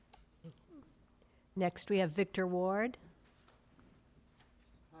Next, we have Victor Ward.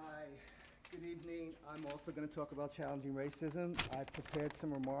 Hi, good evening. I'm also going to talk about challenging racism. I prepared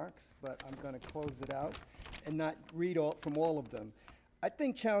some remarks, but I'm going to close it out and not read from all of them. I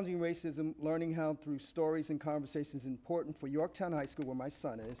think challenging racism, learning how through stories and conversations is important for Yorktown High School, where my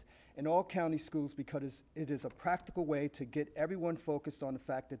son is, and all county schools because it is a practical way to get everyone focused on the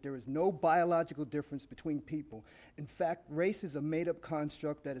fact that there is no biological difference between people. In fact, race is a made-up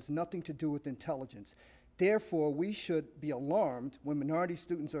construct that has nothing to do with intelligence. Therefore, we should be alarmed when minority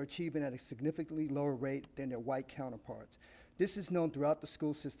students are achieving at a significantly lower rate than their white counterparts. This is known throughout the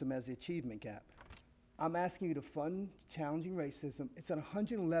school system as the achievement gap. I'm asking you to fund challenging racism. It's at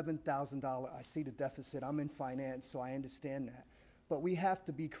 $111,000. I see the deficit. I'm in finance, so I understand that. But we have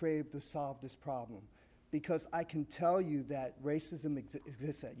to be creative to solve this problem, because I can tell you that racism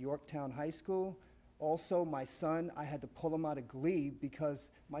exists at Yorktown High School. Also, my son, I had to pull him out of Glebe because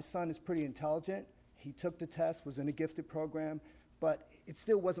my son is pretty intelligent. He took the test, was in a gifted program, but it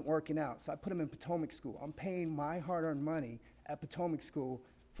still wasn't working out. So I put him in Potomac School. I'm paying my hard-earned money at Potomac School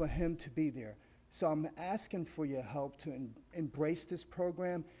for him to be there. So I'm asking for your help to embrace this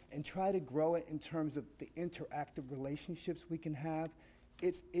program and try to grow it in terms of the interactive relationships we can have.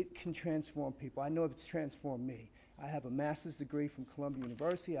 It can transform people. I know it's transformed me. I have a master's degree from Columbia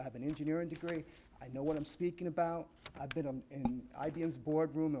University. I have an engineering degree. I know what I'm speaking about. I've been in IBM's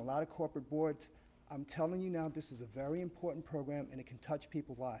boardroom and a lot of corporate boards. I'm telling you now, this is a very important program and it can touch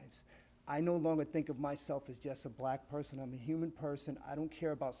people's lives. I no longer think of myself as just a black person. I'm a human person. I don't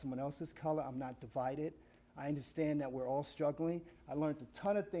care about someone else's color. I'm not divided. I understand that we're all struggling. I learned a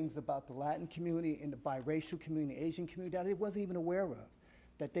ton of things about the Latin community and the biracial community, Asian community that I wasn't even aware of,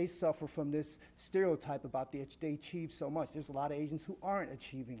 that they suffer from this stereotype about they achieve so much. There's a lot of Asians who aren't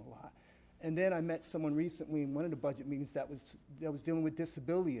achieving a lot. And then I met someone recently in one of the budget meetings that was dealing with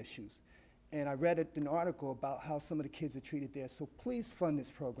disability issues. And I read an article about how some of the kids are treated there. So please fund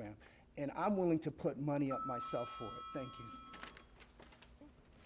this program. And I'm willing to put money up myself for it. Thank you.